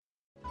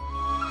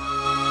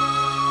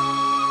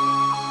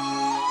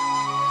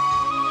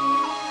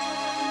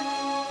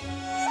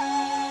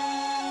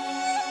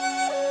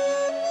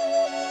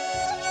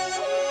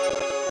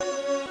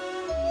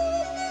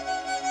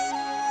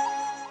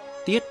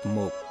Tiết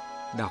mục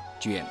đọc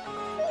truyện.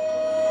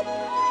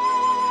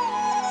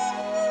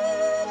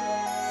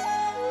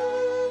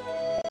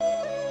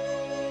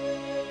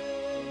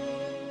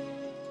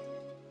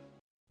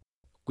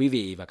 Quý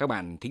vị và các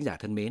bạn thính giả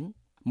thân mến,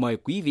 mời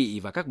quý vị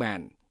và các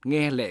bạn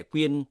nghe Lệ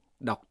Quyên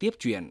đọc tiếp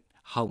truyện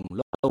Hồng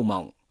Lâu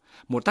Mộng,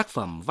 một tác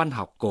phẩm văn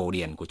học cổ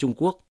điển của Trung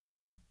Quốc.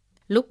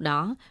 Lúc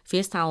đó,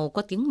 phía sau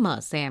có tiếng mở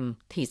rèm,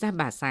 thì ra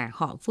bà già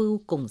họ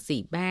Vưu cùng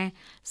dì Ba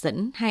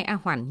dẫn hai A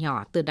Hoàn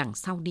nhỏ từ đằng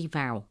sau đi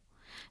vào.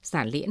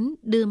 Giả Liễn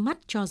đưa mắt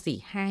cho dì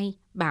Hai,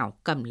 bảo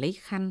cầm lấy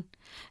khăn.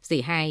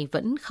 Dì Hai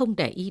vẫn không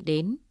để ý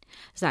đến.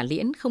 Giả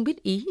Liễn không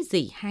biết ý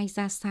dì Hai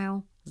ra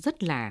sao,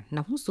 rất là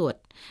nóng ruột,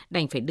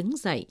 đành phải đứng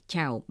dậy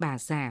chào bà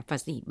già và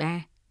dì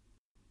Ba.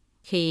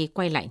 Khi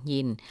quay lại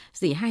nhìn,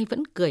 dì Hai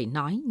vẫn cười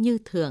nói như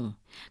thường,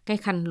 cái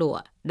khăn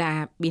lụa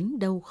đã biến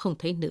đâu không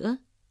thấy nữa.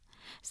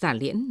 Giả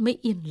Liễn mới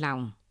yên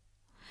lòng.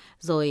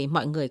 Rồi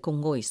mọi người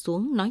cùng ngồi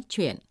xuống nói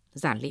chuyện.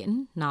 Giả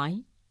Liễn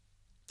nói: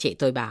 Chị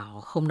tôi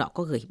bảo hôm nọ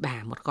có gửi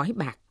bà một gói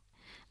bạc.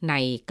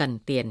 Này cần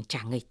tiền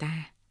trả người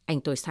ta.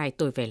 Anh tôi sai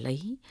tôi về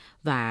lấy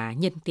và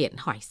nhân tiện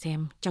hỏi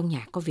xem trong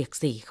nhà có việc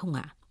gì không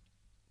ạ?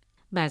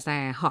 Bà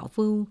già họ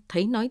Vưu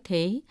thấy nói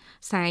thế,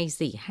 sai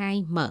dì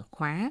Hai mở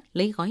khóa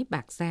lấy gói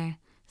bạc ra.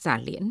 Giả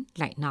Liễn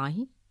lại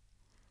nói: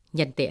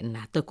 Nhân tiện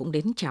tôi cũng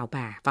đến chào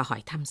bà và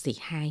hỏi thăm dì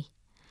Hai.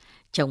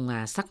 Trông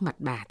sắc mặt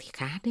bà thì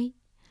khá đấy.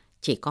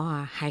 Chỉ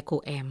có hai cô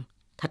em,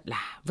 thật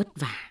là vất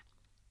vả.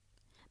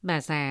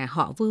 Bà già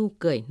họ Vưu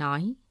cười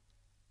nói: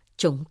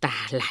 Chúng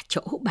ta là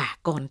chỗ bà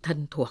con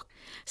thân thuộc.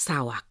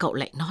 Sao cậu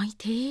lại nói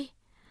thế?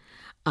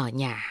 Ở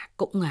nhà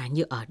cũng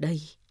như ở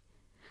đây.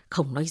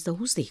 Không nói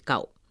giấu gì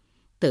cậu.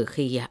 Từ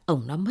khi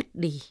ông nó mất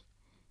đi,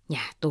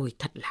 nhà tôi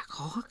thật là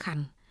khó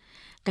khăn.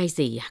 Cái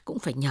gì cũng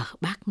phải nhờ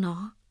bác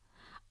nó.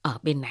 Ở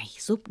bên này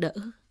giúp đỡ.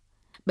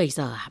 Bây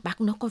giờ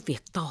bác nó có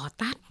việc to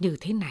tát như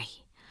thế này.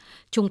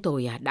 Chúng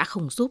tôi đã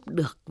không giúp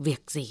được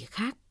việc gì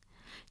khác.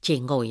 Chỉ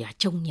ngồi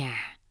trong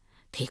nhà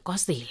thì có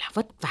gì là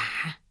vất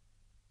vả.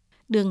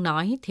 Đương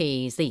nói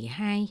thì dì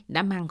Hai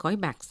đã mang gói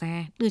bạc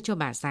ra đưa cho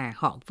bà già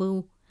họ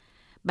Vưu.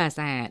 Bà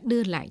già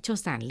đưa lại cho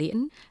Giả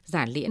Liễn.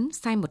 Giả Liễn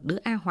sai một đứa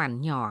A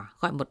Hoàn nhỏ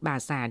gọi một bà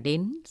già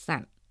đến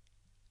dặn: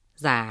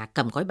 Già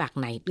cầm gói bạc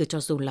này đưa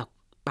cho Du Lộc,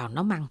 bảo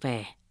nó mang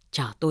về,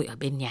 chờ tôi ở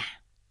bên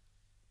nhà.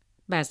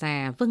 Bà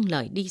già vâng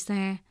lời đi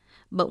ra.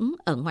 Bỗng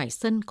ở ngoài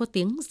sân có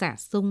tiếng Giả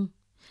Sung.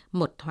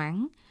 Một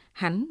thoáng,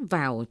 hắn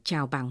vào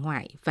chào bà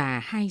ngoại và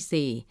hai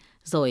dì,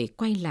 rồi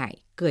quay lại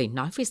cười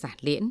nói với Giả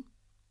Liễn: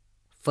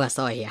 Vừa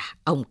rồi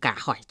ông cả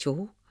hỏi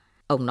chú.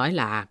 Ông nói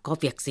là có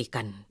việc gì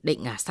cần,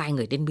 định sai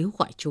người đến miếu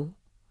gọi chú.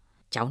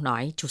 Cháu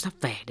nói chú sắp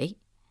về đấy.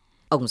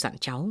 Ông dặn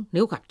cháu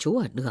nếu gặp chú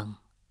ở đường,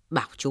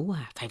 bảo chú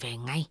phải về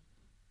ngay.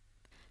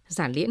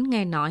 Giả Liễn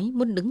nghe nói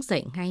muốn đứng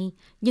dậy ngay,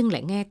 nhưng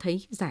lại nghe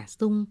thấy Giả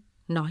Sung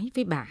nói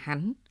với bà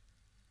hắn: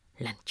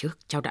 Lần trước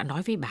cháu đã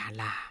nói với bà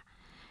là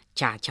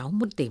cha cháu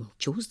muốn tìm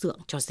chú dượng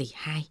cho dì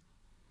Hai.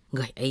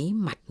 Người ấy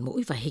mặt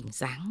mũi và hình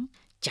dáng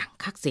chẳng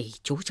khác gì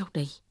chú cháu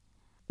đây.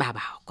 Bà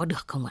bảo có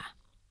được không ạ?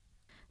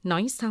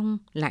 Nói xong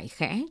lại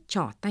khẽ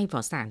trỏ tay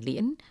vào Giả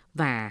Liễn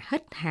và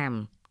hất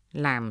hàm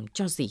làm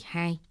cho dì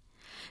Hai.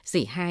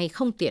 Dì Hai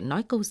không tiện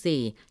nói câu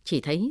gì,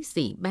 chỉ thấy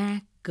dì Ba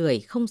cười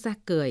không ra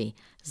cười,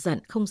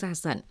 giận không ra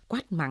giận,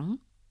 quát mắng: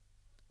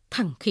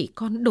 Thằng khỉ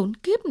con đốn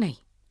kiếp này!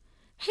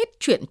 Hết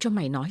chuyện cho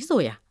mày nói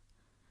rồi à?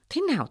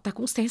 Thế nào ta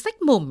cũng xé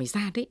rách mồm mày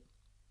ra đấy.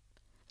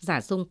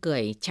 Giả Dung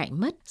cười chạy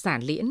mất. Giả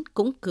Liễn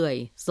cũng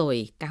cười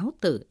rồi cáo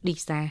từ đi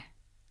ra.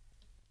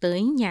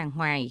 Tới nhà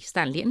ngoài,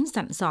 Giả Liễn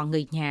dặn dò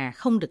người nhà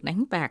không được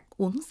đánh bạc,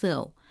 uống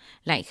rượu.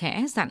 Lại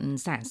khẽ dặn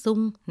Giả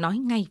Dung nói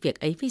ngay việc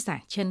ấy với Giả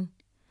Chân.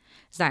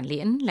 Giả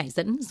Liễn lại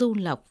dẫn Du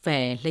Lộc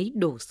về lấy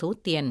đủ số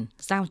tiền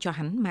giao cho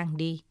hắn mang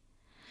đi.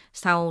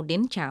 Sau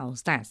đến chào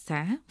Giả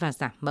Xá và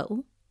Giả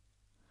Mẫu.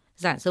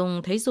 Giả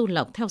Dung thấy Du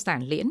Lộc theo Giả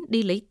Liễn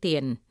đi lấy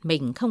tiền,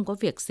 mình không có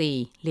việc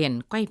gì,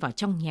 liền quay vào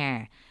trong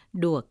nhà,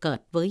 đùa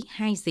cợt với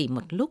hai dì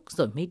một lúc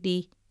rồi mới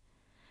đi.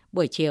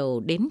 Buổi chiều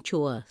đến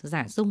chùa,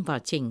 Giả Dung vào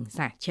trình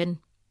Giả Chân: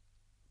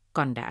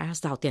 Con đã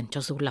giao tiền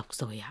cho Du Lộc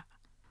rồi ạ.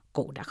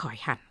 Cụ đã khỏi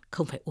hẳn,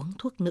 không phải uống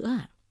thuốc nữa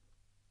ạ.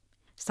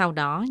 Sau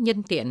đó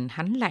nhân tiện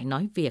hắn lại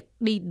nói việc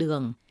đi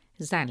đường.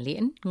 Giả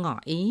Liễn ngỏ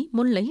ý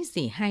muốn lấy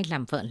dì Hai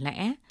làm vợ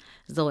lẽ,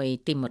 rồi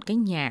tìm một cái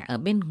nhà ở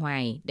bên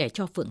ngoài để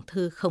cho Phượng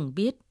Thư không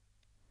biết.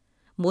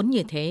 Muốn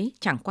như thế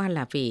chẳng qua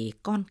là vì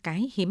con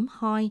cái hiếm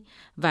hoi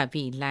và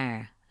vì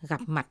là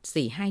gặp mặt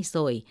dì Hai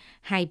rồi,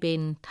 hai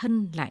bên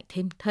thân lại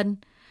thêm thân,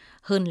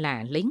 hơn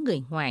là lấy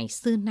người ngoài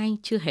xưa nay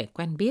chưa hề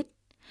quen biết.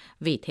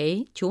 Vì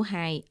thế chú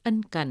Hai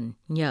ân cần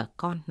nhờ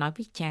con nói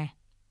với cha.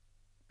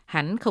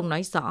 Hắn không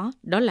nói rõ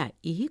đó là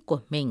ý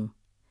của mình.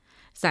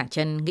 Giả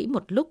Chân nghĩ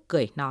một lúc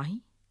cười nói: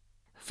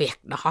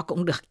 Việc đó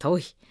cũng được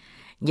thôi,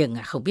 nhưng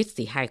không biết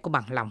dì Hai có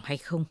bằng lòng hay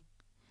không.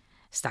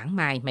 Sáng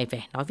mai mày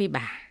về nói với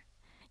bà,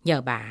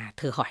 nhờ bà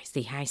thử hỏi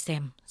dì Hai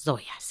xem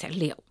rồi sẽ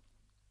liệu.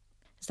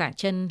 Giả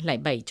Chân lại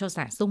bày cho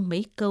Giả Dung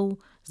mấy câu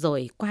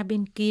rồi qua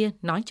bên kia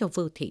nói cho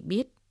Vưu Thị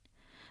biết.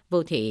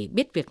 Vô Thị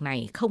biết việc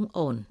này không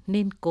ổn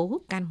nên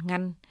cố can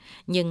ngăn,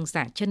 nhưng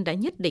Giả Chân đã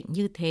nhất định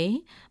như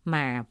thế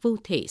mà Vô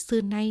Thị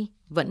xưa nay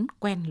vẫn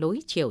quen lối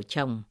chiều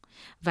chồng,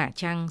 và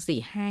chăng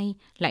dì hai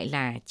lại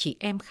là chị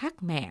em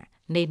khác mẹ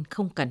nên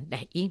không cần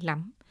để ý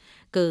lắm,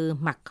 cứ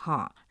mặc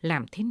họ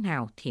làm thế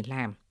nào thì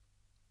làm.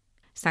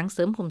 Sáng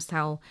sớm hôm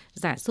sau,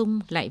 Giả Dung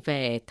lại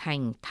về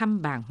thành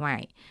thăm bà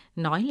ngoại,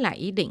 nói lại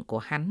ý định của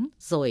hắn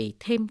rồi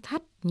thêm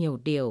thắt nhiều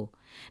điều.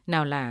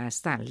 Nào là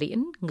Giả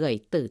Liễn người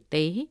tử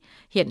tế,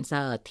 hiện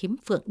giờ thím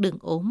Phượng đương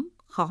ốm,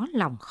 khó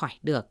lòng khỏi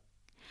được.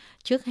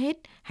 Trước hết,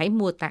 hãy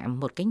mua tạm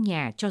một cái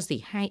nhà cho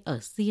dì hai ở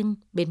riêng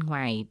bên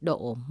ngoài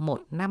độ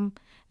 1 năm,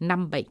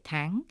 5-7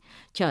 tháng,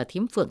 chờ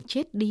thím Phượng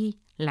chết đi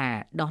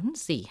là đón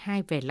dì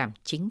hai về làm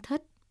chính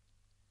thất.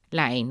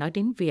 Lại nói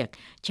đến việc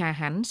cha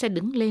hắn sẽ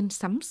đứng lên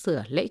sắm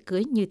sửa lễ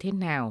cưới như thế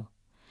nào.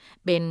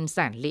 Bên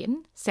Giả Liễn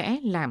sẽ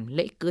làm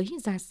lễ cưới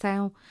ra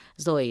sao,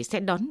 rồi sẽ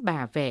đón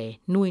bà về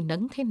nuôi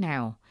nấng thế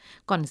nào.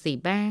 Còn dì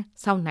ba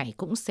sau này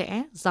cũng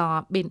sẽ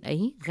do bên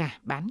ấy gả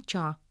bán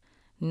cho.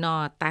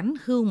 Nó tán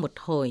hưu một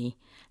hồi,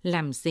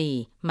 làm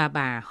gì mà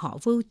bà họ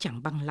Vưu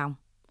chẳng bằng lòng.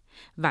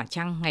 Và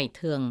chăng ngày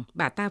thường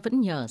bà ta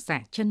vẫn nhờ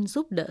Giả Chân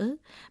giúp đỡ,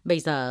 bây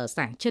giờ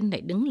Giả Chân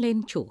lại đứng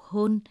lên chủ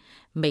hôn,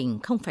 mình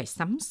không phải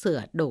sắm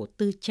sửa đồ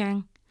tư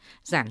trang.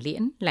 Giả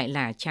Liễn lại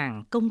là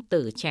chàng công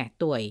tử trẻ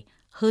tuổi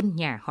hơn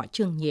nhà họ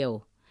Trương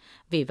nhiều.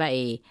 Vì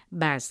vậy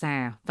bà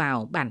già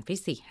vào bàn với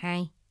dì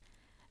hai.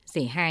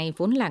 Dì hai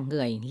vốn là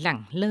người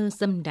lẳng lơ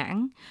dâm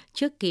đãng,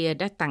 trước kia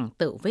đã tằng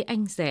tựu với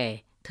anh rể,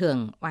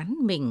 thường oán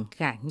mình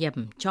gả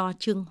nhầm cho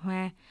Trương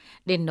Hoa,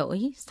 đến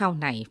nỗi sau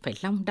này phải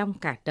long đong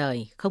cả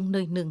đời không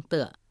nơi nương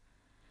tựa.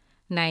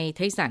 Này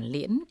thấy Giả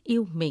Liễn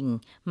yêu mình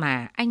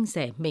mà anh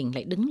rể mình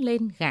lại đứng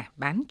lên gả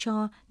bán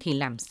cho thì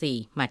làm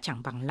gì mà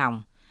chẳng bằng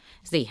lòng.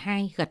 Dì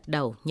hai gật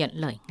đầu nhận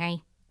lời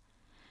ngay.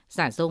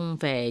 Giả Dung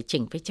về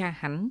chỉnh với cha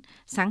hắn,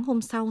 sáng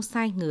hôm sau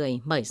sai người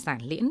mời Giả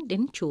Liễn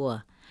đến chùa.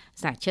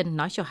 Giả Chân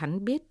nói cho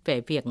hắn biết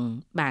về việc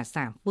bà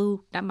Giả Vưu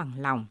đã bằng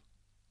lòng.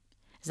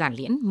 Giả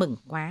Liễn mừng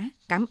quá,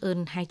 cảm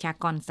ơn hai cha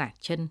con Giả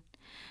Chân.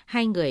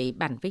 Hai người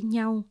bàn với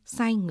nhau,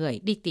 sai người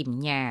đi tìm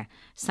nhà,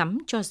 sắm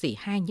cho dì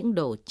hai những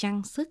đồ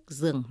trang sức,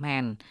 giường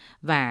màn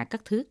và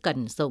các thứ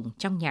cần dùng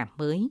trong nhà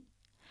mới.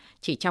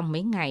 Chỉ trong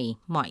mấy ngày,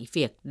 mọi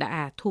việc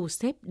đã thu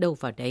xếp đâu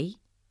vào đấy.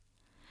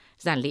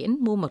 Giả Liễn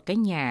mua một cái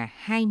nhà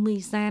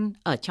 20 gian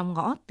ở trong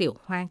ngõ Tiểu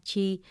Hoa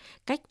Chi,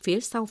 cách phía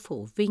sau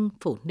Phủ Vinh,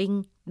 Phủ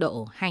Ninh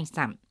độ 2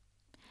 dặm.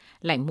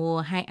 Lại mua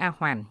 2 A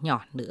Hoàn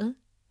nhỏ nữa.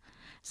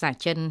 Giả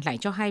Chân lại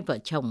cho hai vợ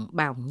chồng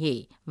Bào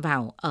Nhị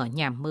vào ở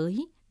nhà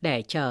mới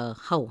để chờ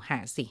hầu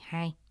hạ dì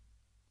hai.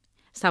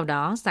 Sau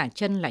đó Giả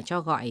Chân lại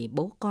cho gọi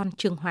bố con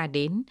Trương Hoa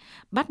đến,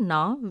 bắt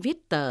nó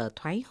viết tờ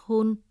thoái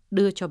hôn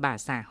đưa cho bà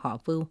già họ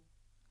Vưu.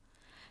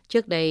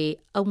 Trước đây,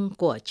 ông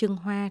của Trương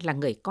Hoa là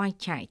người coi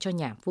trại cho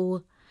nhà vua.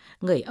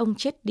 Người ông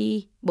chết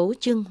đi, bố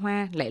Trương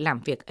Hoa lại làm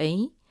việc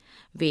ấy.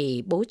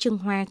 Vì bố Trương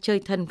Hoa chơi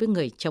thân với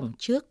người chồng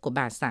trước của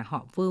bà già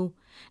họ Vưu,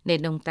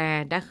 nên ông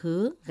ta đã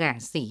hứa gả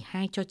dì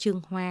hai cho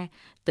Trương Hoa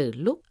từ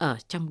lúc ở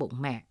trong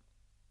bụng mẹ.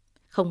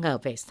 Không ngờ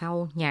về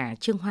sau nhà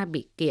Trương Hoa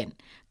bị kiện,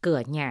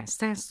 cửa nhà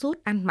sa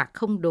sút ăn mặc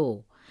không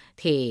đủ,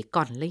 thì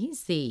còn lấy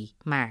gì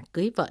mà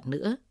cưới vợ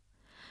nữa.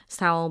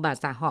 Sau bà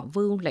già họ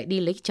Vưu lại đi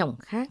lấy chồng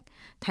khác,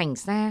 thành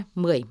ra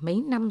 10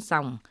 mấy năm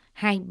dòng,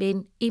 hai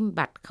bên im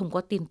bặt không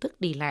có tin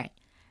tức đi lại.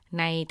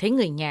 Này thấy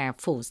người nhà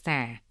phủ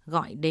giả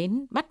gọi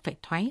đến bắt phải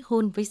thoái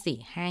hôn với dì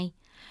hai.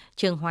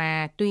 Trương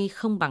Hoa tuy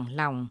không bằng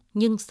lòng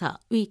nhưng sợ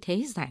uy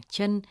thế Giả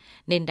Chân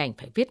nên đành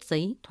phải viết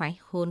giấy thoái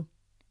hôn.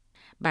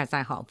 Bà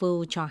già họ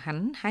Vưu cho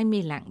hắn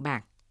 20 lạng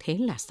bạc, thế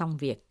là xong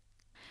việc.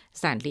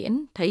 Giả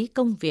Liễn thấy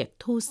công việc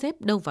thu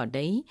xếp đâu vào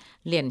đấy,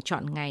 liền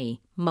chọn ngày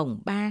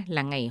mồng 3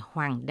 là ngày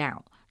hoàng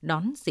đạo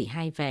đón dì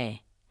hai về.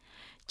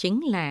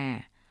 Chính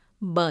là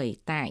bởi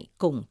tại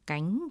cùng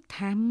cánh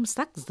tham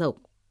sắc dục,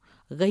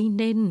 gây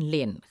nên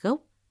liền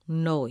gốc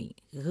nổi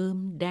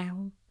gươm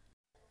đao.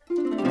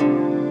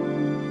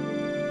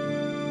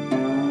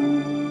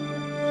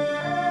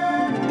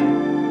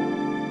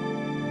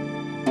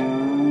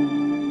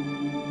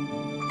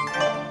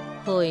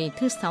 Hồi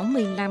thứ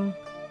 65,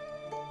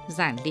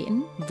 Giả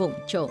Liễn vụng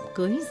trộm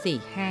cưới dì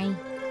hai,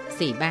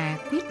 dì ba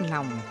quyết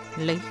lòng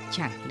lấy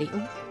trả liễu.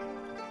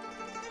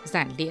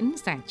 Giả Liễn,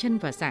 Giả Chân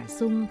và Giả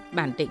Dung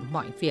bàn định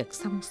mọi việc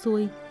xong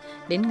xuôi.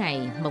 Đến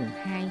ngày mồng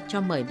 2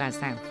 cho mời bà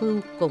già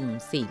Vưu cùng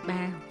dì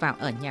ba vào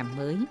ở nhà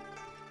mới.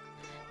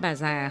 Bà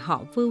già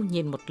họ Vưu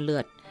nhìn một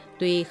lượt,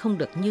 tuy không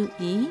được như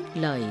ý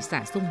lời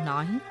Giả Dung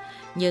nói,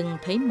 nhưng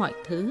thấy mọi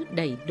thứ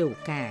đầy đủ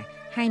cả,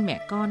 hai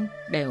mẹ con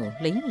đều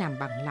lấy làm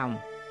bằng lòng.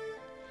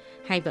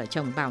 Hai vợ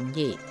chồng Bào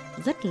Nhị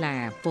rất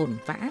là vồn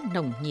vã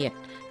nồng nhiệt,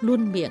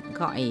 luôn miệng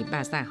gọi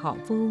bà già họ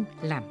Vưu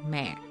là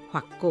mẹ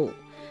hoặc cụ,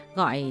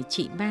 gọi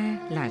chị ba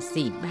là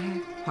dì ba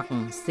hoặc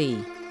dì.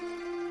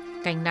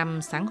 Canh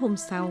năm sáng hôm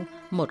sau,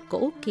 một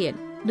cỗ kiện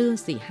đưa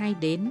dì hai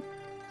đến.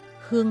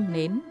 Hương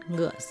nến,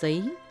 ngựa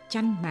giấy,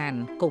 chăn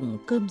màn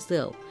cùng cơm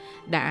rượu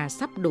đã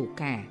sắp đủ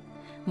cả.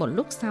 Một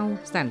lúc sau,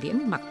 Giả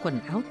Liễn mặc quần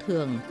áo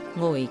thường,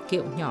 ngồi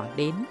kiệu nhỏ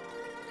đến.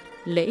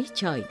 lễ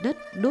trời đất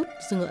đốt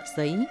ngựa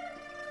giấy.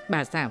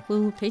 Bà già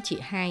Vưu thấy chị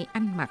hai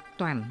ăn mặc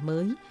toàn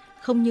mới,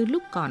 không như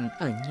lúc còn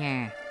ở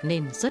nhà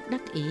nên rất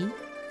đắc ý.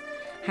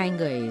 Hai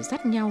người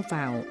dắt nhau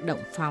vào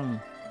động phòng.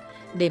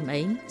 Đêm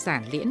ấy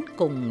Giả Liễn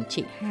cùng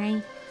chị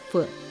hai,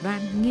 Phượng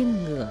Đoan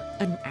nghiêng ngửa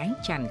ân ái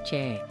tràn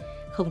trề,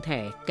 không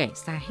thể kể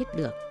ra hết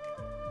được.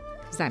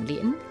 Giả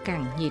Liễn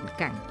càng nhìn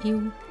càng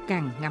yêu,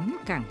 càng ngắm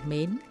càng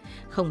mến,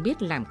 không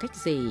biết làm cách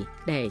gì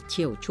để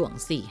chiều chuộng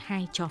dì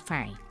hai cho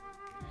phải.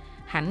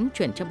 Hắn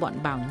chuyển cho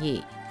bọn Bảo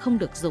Nhị không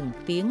được dùng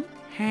tiếng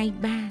hai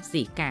ba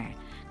gì cả,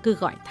 cứ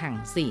gọi thẳng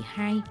dì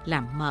hai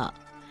là mợ.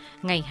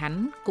 Ngày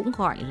hắn cũng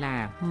gọi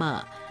là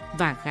mợ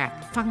và gạt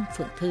phăng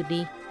Phượng Thư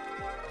đi.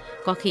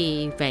 Có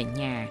khi về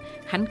nhà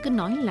hắn cứ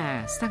nói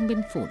là sang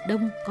bên Phủ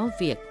Đông có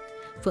việc.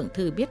 Phượng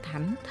Thư biết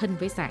hắn thân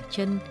với Giả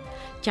Chân,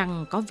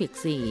 chẳng có việc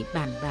gì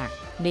bàn bạc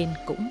nên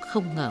cũng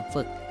không ngờ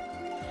vực.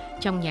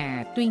 Trong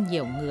nhà tuy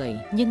nhiều người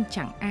nhưng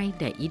chẳng ai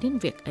để ý đến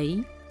việc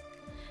ấy.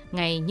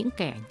 Ngay những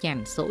kẻ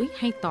nhàn rỗi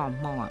hay tò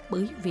mò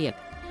bới việc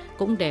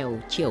cũng đều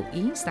chiều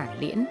ý Giả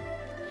Liễn,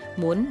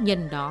 muốn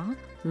nhân đó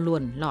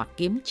luồn lọt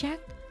kiếm trác,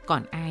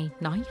 còn ai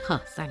nói hở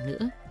ra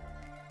nữa.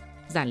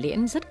 Giả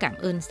Liễn rất cảm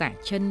ơn Giả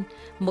Chân,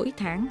 mỗi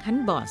tháng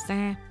hắn bỏ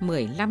ra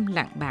 15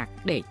 lạng bạc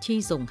để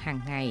chi dùng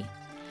hàng ngày.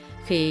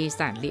 Khi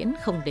Giả Liễn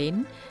không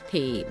đến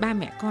thì ba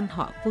mẹ con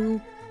họ Vưu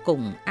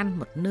cùng ăn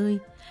một nơi.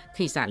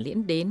 Khi Giả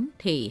Liễn đến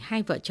thì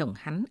hai vợ chồng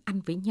hắn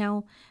ăn với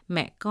nhau,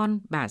 mẹ con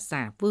bà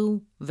già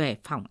Vưu về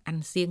phòng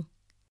ăn riêng.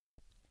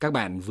 Các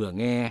bạn vừa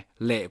nghe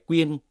Lệ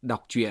Quyên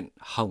đọc truyện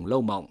Hồng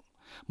Lâu Mộng,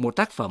 một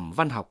tác phẩm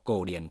văn học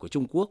cổ điển của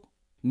Trung Quốc.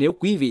 Nếu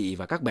quý vị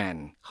và các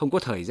bạn không có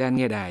thời gian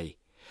nghe đài,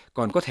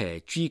 còn có thể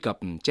truy cập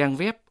trang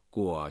web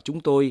của chúng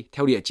tôi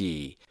theo địa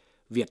chỉ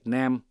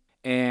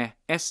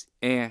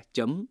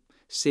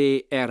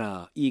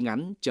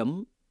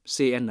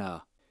vietnamese.cringắn.cn.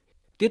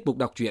 Tiết mục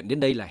đọc truyện đến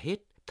đây là hết.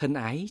 Thân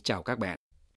ái chào các bạn.